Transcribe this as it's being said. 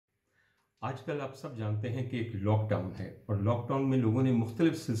आजकल आप सब जानते हैं कि एक लॉकडाउन है और लॉकडाउन में लोगों ने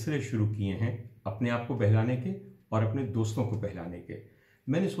मुख्तलिफ सिलसिले शुरू किए हैं अपने आप को बहलाने के और अपने दोस्तों को बहलाने के।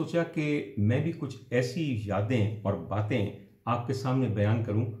 मैंने सोचा कि मैं भी कुछ ऐसी यादें और बातें आपके सामने बयान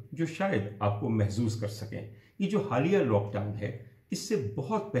करूं जो शायद आपको महसूस कर सकें। ये जो हालिया लॉकडाउन है, इससे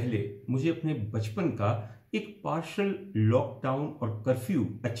बहुत पहले मुझे अपने बचपन का एक पार्शल लॉकडाउन और कर्फ्यू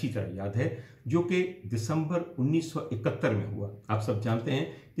अच्छी तरह याद है, जो कि दिसंबर 1971 में हुआ। आप सब जानते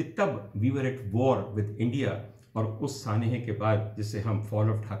हैं कि तब we were at war with India और उस सानहे के बाद, जिसे हम फॉल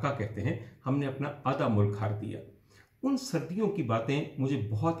ऑफ ढाका कहते हैं, हमने अपना आधा मुल्क हार दिया। उन सर्दियों की बातें मुझे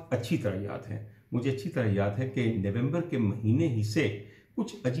बहुत अच्छी तरह याद हैं। मुझे अच्छी तरह याद है कि नवंबर के महीने ही से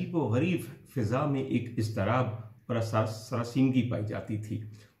कुछ अजीब व गरीब फिजा में एक इज़्तिराब और सरासीमगी पाई जाती थी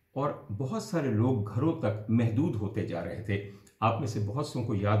और बहुत सारे लोग घरों तक महदूद होते जा रहे थे। आप में से बहुत सौ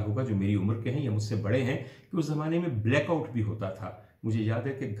को याद होगा, जो मेरी उम्र के हैं या मुझसे बड़े हैं, कि उस ज़माने में ब्लैकआउट भी होता था। मुझे याद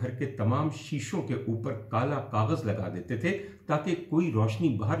है कि घर के तमाम शीशों के ऊपर काला कागज़ लगा देते थे ताकि कोई रोशनी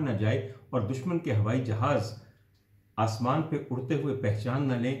बाहर ना जाए और दुश्मन के हवाई जहाज़ आसमान पे उड़ते हुए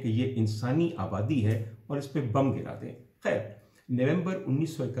पहचान न लें कि ये इंसानी आबादी है और इस पे बम गिरा दें। खैर, नवंबर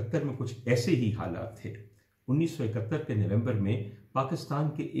 1971 में कुछ ऐसे ही हालात थे। 1971 के नवंबर में पाकिस्तान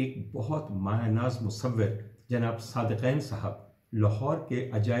के एक बहुत मायनाज मुसव्विर जनाब सादिक़ैन साहब लाहौर के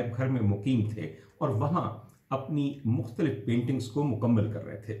अजायब घर में मुकीम थे और वहाँ अपनी मुख्तलिफ पेंटिंग्स को मुकम्मल कर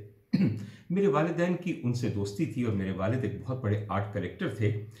रहे थे। मेरे वालिदैन की उनसे दोस्ती थी और मेरे वालिद एक बहुत बड़े आर्ट कलेक्टर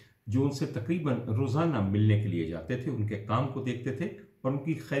थे जो उनसे तकरीबन रोज़ाना मिलने के लिए जाते थे, उनके काम को देखते थे और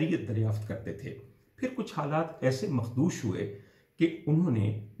उनकी खैरियत दरियाफ्त करते थे। फिर कुछ हालात ऐसे मखदूश हुए कि उन्होंने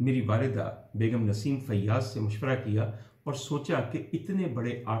मेरी वालिदा बेगम नसीम फैयाज से मशवरा किया और सोचा कि इतने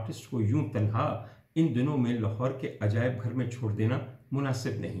बड़े आर्टिस्ट को यूं तन्हा इन दिनों में लाहौर के अजायब घर में छोड़ देना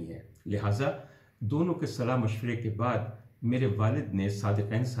मुनासिब नहीं है। लिहाजा दोनों के सलाह मशवरे के बाद मेरे वालिद ने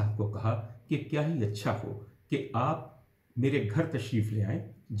सादिक़ैन साहब को कहा कि क्या ही अच्छा हो कि आप मेरे घर तशरीफ़ ले आएँ,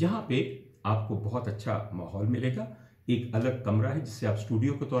 जहाँ पे आपको बहुत अच्छा माहौल मिलेगा। एक अलग कमरा है जिसे आप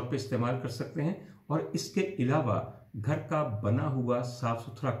स्टूडियो के तौर पे इस्तेमाल कर सकते हैं और इसके अलावा घर का बना हुआ साफ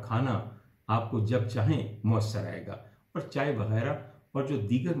सुथरा खाना आपको जब चाहें मुयस्सर आएगा और चाय वगैरह और जो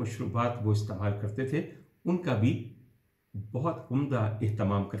दीगर मशरूबात वो इस्तेमाल करते थे उनका भी बहुत उम्दा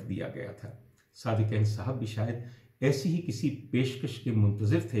एहतमाम कर दिया गया था। सादिक़ैन साहब भी शायद ऐसी ही किसी पेशकश के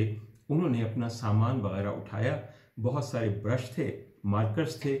मुंतज़िर थे। उन्होंने अपना सामान वगैरह उठाया, बहुत सारे ब्रश थे,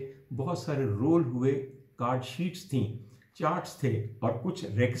 मार्कर्स थे, बहुत सारे रोल हुए कार्ड शीट्स थीं, चार्ट्स थे और कुछ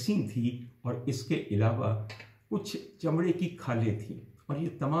रेक्सीन थी और इसके अलावा कुछ चमड़े की खालें थीं और ये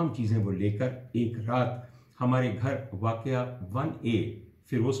तमाम चीज़ें वो लेकर एक रात हमारे घर वाक़या 1A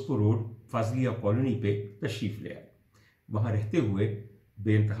फिरोज़पुर रोड फाज़िलिया कॉलोनी पे तशरीफ़ ले आए। वहाँ रहते हुए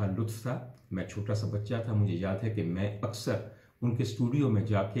बेइंतहा लुत्फ़ था। मैं छोटा सा बच्चा था। मुझे याद है कि मैं अक्सर उनके स्टूडियो में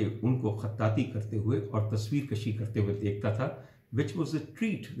जाके उनको खत्ताती करते हुए और तस्वीर कशी करते हुए देखता था, which was a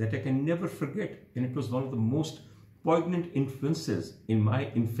treat that I can never forget, and it was one of the most poignant influences in my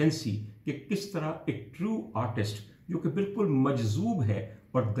infancy कि किस तरह एक ट्रू आर्टिस्ट जो कि बिल्कुल मजजूब है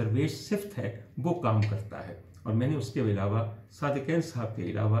और दरवेश सिफ्त है वो काम करता है। और मैंने उसके अलावा सादिक़ैन साहब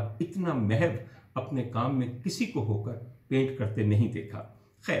के अलावा इतना महव अपने काम में किसी को होकर पेंट करते नहीं देखा।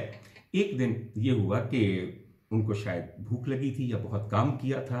 खैर, एक दिन ये हुआ कि उनको शायद भूख लगी थी या बहुत काम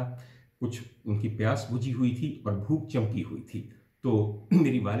किया था, कुछ उनकी प्यास बुझी हुई थी और भूख चमकी हुई थी। तो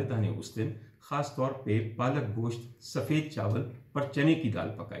मेरी वालिदा ने उस दिन ख़ास तौर पे पालक गोश्त, सफ़ेद चावल और चने की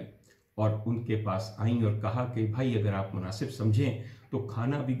दाल पकाई और उनके पास आई और कहा कि भाई, अगर आप मुनासिब समझें तो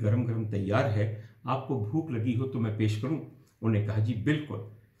खाना भी गरम गरम तैयार है, आपको भूख लगी हो तो मैं पेश करूं? उन्होंने कहा जी बिल्कुल।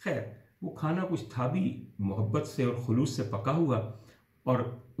 खैर, वो खाना कुछ था भी मोहब्बत से और खुलूस से पका हुआ और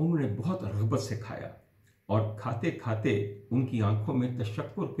उन्होंने बहुत रग़बत से खाया और खाते खाते उनकी आंखों में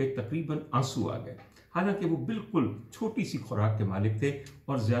तशक्कुर के तकरीबन आंसू आ गए। हालांकि वो बिल्कुल छोटी सी खुराक के मालिक थे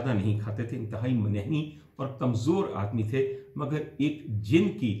और ज़्यादा नहीं खाते थे, इंतहाई मनहनी और कमज़ोर आदमी थे, मगर एक जिन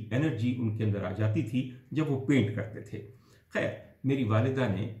की एनर्जी उनके अंदर आ जाती थी जब वो पेंट करते थे। खैर, मेरी वालिदा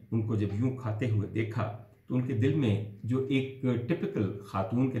ने उनको जब यूं खाते हुए देखा तो उनके दिल में जो एक टिपिकल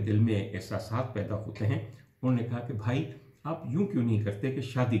खातून के दिल में एहसासात पैदा होते हैं, उन्होंने कहा कि भाई, आप यूं क्यों नहीं करते कि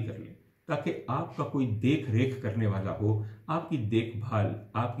शादी कर लें, ताकि आपका कोई देख रेख करने वाला हो, आपकी देखभाल,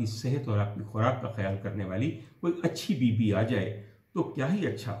 आपकी सेहत और आपकी खुराक का ख्याल करने वाली कोई अच्छी बीबी आ जाए तो क्या ही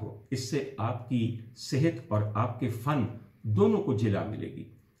अच्छा हो। इससे आपकी सेहत और आपके फ़न दोनों को जिला मिलेगी।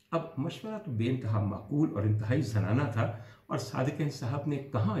 अब मशवरा तो बेइंतहा माकूल और इंतहाई ज़नाना था और सादिक़ैन साहब ने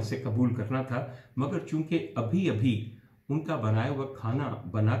कहाँ इसे कबूल करना था, मगर चूंकि अभी अभी उनका बनाया हुआ खाना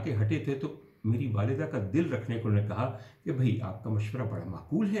बना के हटे थे तो मेरी वालिदा का दिल रखने को उन्होंने कहा कि भाई, आपका मशवरा बड़ा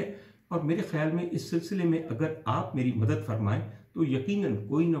माकूल है, اور میرے خیال میں اس سلسلے میں اگر آپ میری مدد فرمائیں تو یقیناً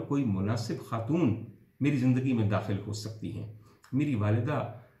کوئی نہ کوئی مناسب خاتون میری زندگی میں داخل ہو سکتی ہیں۔ میری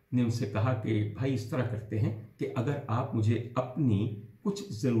والدہ نے ان سے کہا کہ بھائی اس طرح کرتے ہیں کہ اگر آپ مجھے اپنی کچھ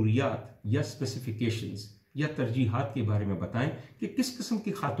ضروریات یا اسپیسیفیکیشنز یا ترجیحات کے بارے میں بتائیں کہ کس قسم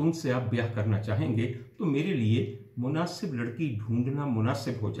کی خاتون سے آپ بیاہ کرنا چاہیں گے تو میرے لیے مناسب لڑکی ڈھونڈنا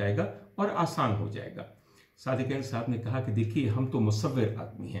مناسب ہو جائے گا اور آسان ہو جائے گا۔ صادقین صاحب نے کہا کہ دیکھیے ہم تو مصور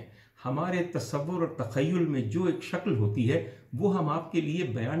آدمی ہیں، ہمارے تصور اور تخیل میں جو ایک شکل ہوتی ہے وہ ہم آپ کے لیے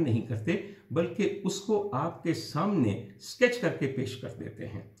بیان نہیں کرتے بلکہ اس کو آپ کے سامنے سکیچ کر کے پیش کر دیتے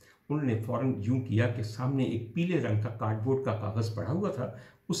ہیں۔ انہوں نے فوراً یوں کیا کہ سامنے ایک پیلے رنگ کا کارڈ بورڈ کا کاغذ پڑا ہوا تھا،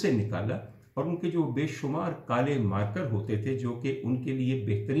 اسے نکالا اور ان کے جو بے شمار کالے مارکر ہوتے تھے جو کہ ان کے لیے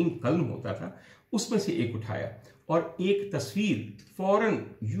بہترین قلم ہوتا تھا اس میں سے ایک اٹھایا اور ایک تصویر فوراً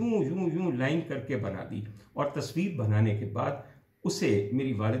یوں لائن کر کے بنا دی، اور تصویر بنانے کے بعد اسے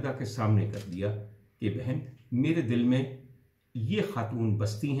میری والدہ کے سامنے کر دیا کہ بہن میرے دل میں یہ خاتون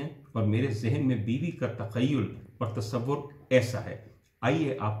بستی ہیں اور میرے ذہن میں بیوی کا تخیل اور تصور ایسا ہے۔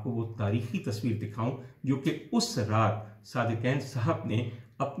 آئیے آپ کو وہ تاریخی تصویر دکھاؤں جو کہ اس رات صادقین صاحب نے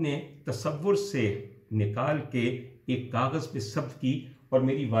اپنے تصور سے نکال کے ایک کاغذ پہ ثبت کی اور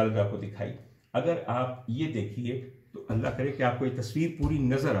میری والدہ کو دکھائی۔ اگر آپ یہ دیکھیے تو اللہ کرے کہ آپ کو یہ تصویر پوری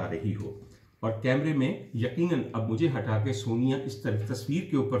نظر آ رہی ہو، اور کیمرے میں یقیناً اب مجھے ہٹا کے سونیا اس طرح تصویر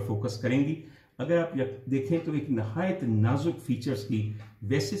کے اوپر فوکس کریں گی۔ اگر آپ دیکھیں تو ایک نہایت نازک فیچرز کی،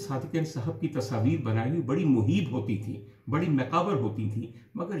 ویسے صادقین صاحب کی تصاویر بنائی ہوئی بڑی مہیب ہوتی تھی، بڑی مقابر ہوتی تھی،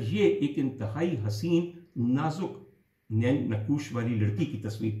 مگر یہ ایک انتہائی حسین نازک نین نقوش والی لڑکی کی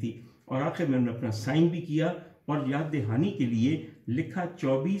تصویر تھی۔ اور آخر میں نے اپنا سائن بھی کیا اور یاد دہانی کے لیے لکھا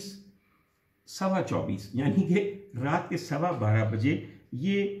 24:24، یعنی کہ رات کے 12:15 بجے۔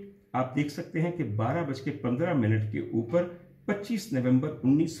 یہ آپ دیکھ سکتے ہیں کہ 12:15 کے اوپر 25 نومبر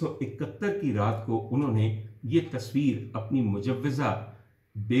 1971 کی رات کو انہوں نے یہ تصویر اپنی مجوزہ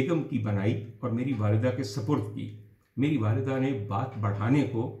بیگم کی بنائی اور میری والدہ کے سپرد کی۔ میری والدہ نے بات بڑھانے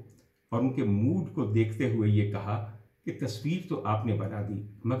کو اور ان کے موڈ کو دیکھتے ہوئے یہ کہا کہ تصویر تو آپ نے بنا دی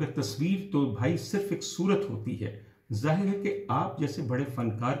مگر تصویر تو بھائی صرف ایک صورت ہوتی ہے، ظاہر ہے کہ آپ جیسے بڑے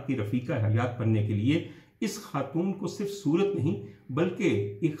فنکار کی رفیقہ حیات بننے کے لیے اس خاتون کو صرف صورت نہیں بلکہ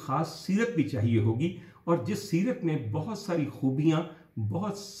ایک خاص سیرت بھی چاہیے ہوگی، اور جس سیرت میں بہت ساری خوبیاں،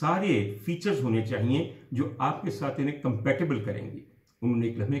 بہت سارے فیچرز ہونے چاہیے جو آپ کے ساتھ انہیں کمپیٹیبل کریں گی۔ انہوں نے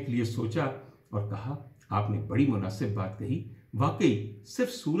ایک لمحے کے لیے سوچا اور کہا آپ نے بڑی مناسب بات کہی، واقعی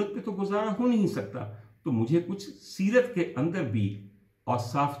صرف صورت پہ تو گزارا ہو نہیں سکتا، تو مجھے کچھ سیرت کے اندر بھی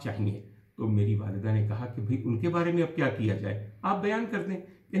اوصاف چاہیے۔ تو میری والدہ نے کہا کہ بھئی ان کے بارے میں اب کیا کیا جائے، آپ بیان کر دیں۔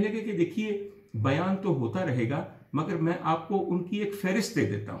 کہنے لگے کہ دیکھیے بیان تو ہوتا رہے گا مگر میں آپ کو ان کی ایک فہرست دے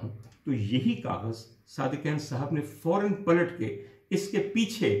دیتا ہوں۔ تو یہی کاغذ صادقین صاحب نے فوراً پلٹ کے اس کے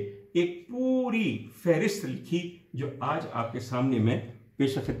پیچھے ایک پوری فہرست لکھی جو آج آپ کے سامنے میں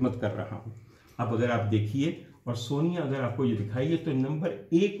پیش خدمت کر رہا ہوں۔ اب اگر آپ دیکھیے اور سونیا اگر آپ کو یہ دکھائیے تو نمبر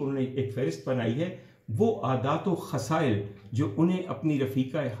 1 انہوں نے ایک فہرست بنائی ہے، وہ عادات و خصائل جو انہیں اپنی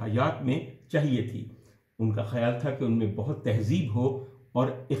رفیقہ حیات میں چاہیے تھی۔ ان کا خیال تھا کہ ان میں بہت تہذیب ہو اور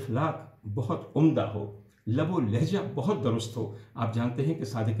اخلاق بہت عمدہ ہو، لب و لہجہ بہت درست ہو۔ آپ جانتے ہیں کہ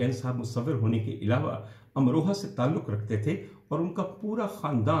صادقین صاحب مصور ہونے کے علاوہ امروہہ سے تعلق رکھتے تھے اور ان کا پورا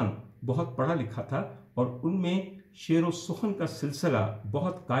خاندان بہت پڑھا لکھا تھا اور ان میں شعر و سخن کا سلسلہ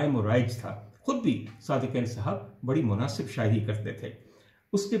بہت قائم و رائج تھا۔ خود بھی صادقین صاحب بڑی مناسب شاعری کرتے تھے۔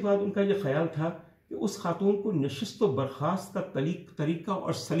 اس کے بعد ان کا یہ خیال تھا کہ اس خاتون کو نشست و برخاست کا طریقہ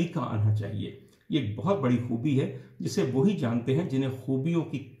اور سلیقہ آنا چاہیے۔ یہ ایک بہت بڑی خوبی ہے جسے وہی جانتے ہیں جنہیں خوبیوں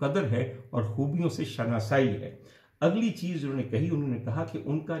کی قدر ہے اور خوبیوں سے شناسائی ہے۔ اگلی چیز انہوں نے کہی، انہوں نے کہا کہ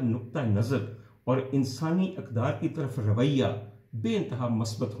ان کا نقطہ نظر اور انسانی اقدار کی طرف رویہ بے انتہا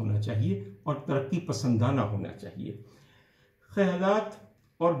مثبت ہونا چاہیے اور ترقی پسندانہ ہونا چاہیے۔ خیالات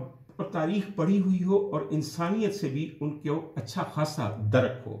اور تاریخ پڑھی ہوئی ہو اور انسانیت سے بھی ان کو اچھا خاصا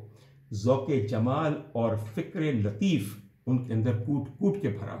درک ہو۔ ذوق جمال اور فکر لطیف ان کے اندر کوٹ کوٹ کے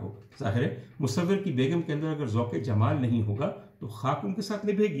بھرا ہو۔ ظاہر ہے مصور کی بیگم کے اندر اگر ذوق جمال نہیں ہوگا تو خاک ان کے ساتھ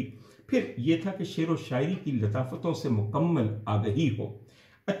نبھے گی۔ پھر یہ تھا کہ شعر و شاعری کی لطافتوں سے مکمل آگہی ہو،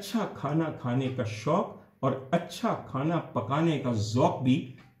 اچھا کھانا کھانے کا شوق اور اچھا کھانا پکانے کا ذوق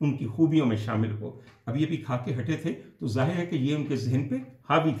بھی ان کی خوبیوں میں شامل ہو۔ اب یہ بھی کھا کے ہٹے تھے تو ظاہر ہے کہ یہ ان کے ذہن پہ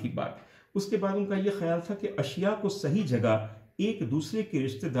حاوی تھی بات۔ اس کے بعد ان کا یہ خیال تھا کہ اشیاء کو صحیح جگہ ایک دوسرے کی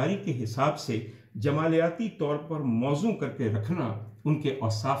رشتہ داری کے حساب سے جمالیاتی طور پر موزوں کر کے رکھنا ان کے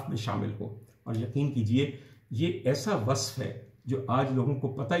اوصاف میں شامل ہو۔ اور یقین کیجئے یہ ایسا وصف ہے جو آج لوگوں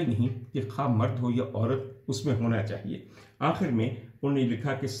کو پتہ ہی نہیں کہ خواہ مرد ہو یا عورت اس میں ہونا چاہیے۔ آخر میں انہوں نے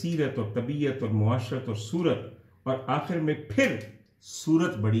لکھا کہ سیرت اور طبیعت اور معاشرت اور صورت، اور آخر میں پھر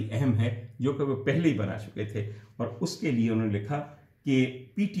सूरत बड़ी अहम है, जो कि वो पहले ही बना चुके थे, और उसके लिए उन्होंने लिखा कि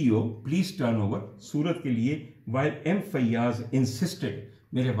पीटीओ प्लीज टर्न ओवर सूरत के लिए वाइल एम फैयाज इंसिस्टेड।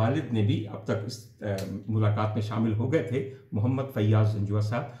 मेरे वालिद ने भी अब तक इस मुलाकात में शामिल हो गए थे, मोहम्मद फैयाज जंजुआ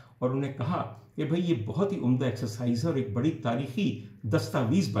साहब, और उन्हें कहा कि भाई ये बहुत ही उम्दा एक्सरसाइज है और एक बड़ी तारीखी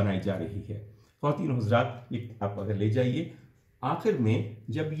दस्तावीज़ बनाई जा रही है। ख़वातीन हज़रात, ये आप अगर ले जाइए, आखिर में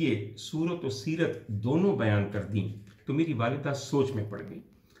जब ये सूरत और सीरत दोनों बयान कर दी तो मेरी वालिदा सोच में पड़ गई,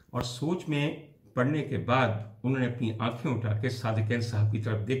 और सोच में पढ़ने के बाद उन्होंने अपनी आंखें उठा के सादिकैन साहब की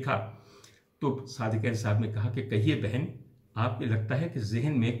तरफ देखा, तो सादिकैन साहब ने कहा कि कहिए बहन, आपको लगता है कि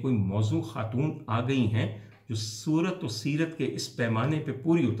जहन में कोई मौजू खातून आ गई हैं जो सूरत और सीरत के इस पैमाने पे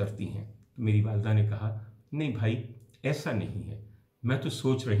पूरी उतरती हैं? तो मेरी वालिदा ने कहा, नहीं भाई, ऐसा नहीं है, मैं तो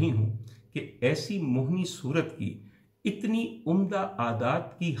सोच रही हूँ कि ऐसी मोहनी सूरत की, इतनी उम्दा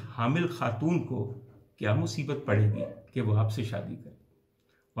आदात की हामिल खातून को क्या मुसीबत पड़ेगी कि वो आपसे शादी करे।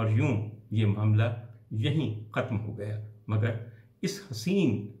 और यूं ये मामला यहीं ख़त्म हो गया। मगर इस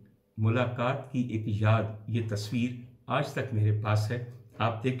हसीन मुलाकात की एक याद, ये तस्वीर आज तक मेरे पास है।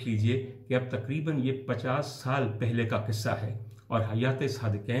 आप देख लीजिए कि अब तकरीबन ये 50 साल पहले का किस्सा है, और हयात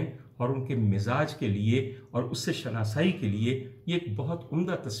सादिकैन और उनके मिजाज के लिए और उससे शनासाई के लिए ये एक बहुत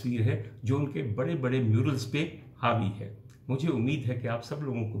उम्दा तस्वीर है जो उनके बड़े बड़े म्यूरल्स पे हावी है। मुझे उम्मीद है कि आप सब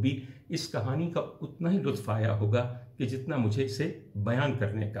लोगों को भी इस कहानी का उतना ही लुत्फ आया होगा कि जितना मुझे इसे बयान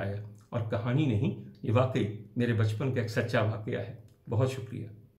करने का आया। और कहानी नहीं, ये वाकई मेरे बचपन का एक सच्चा वाकया है। बहुत शुक्रिया।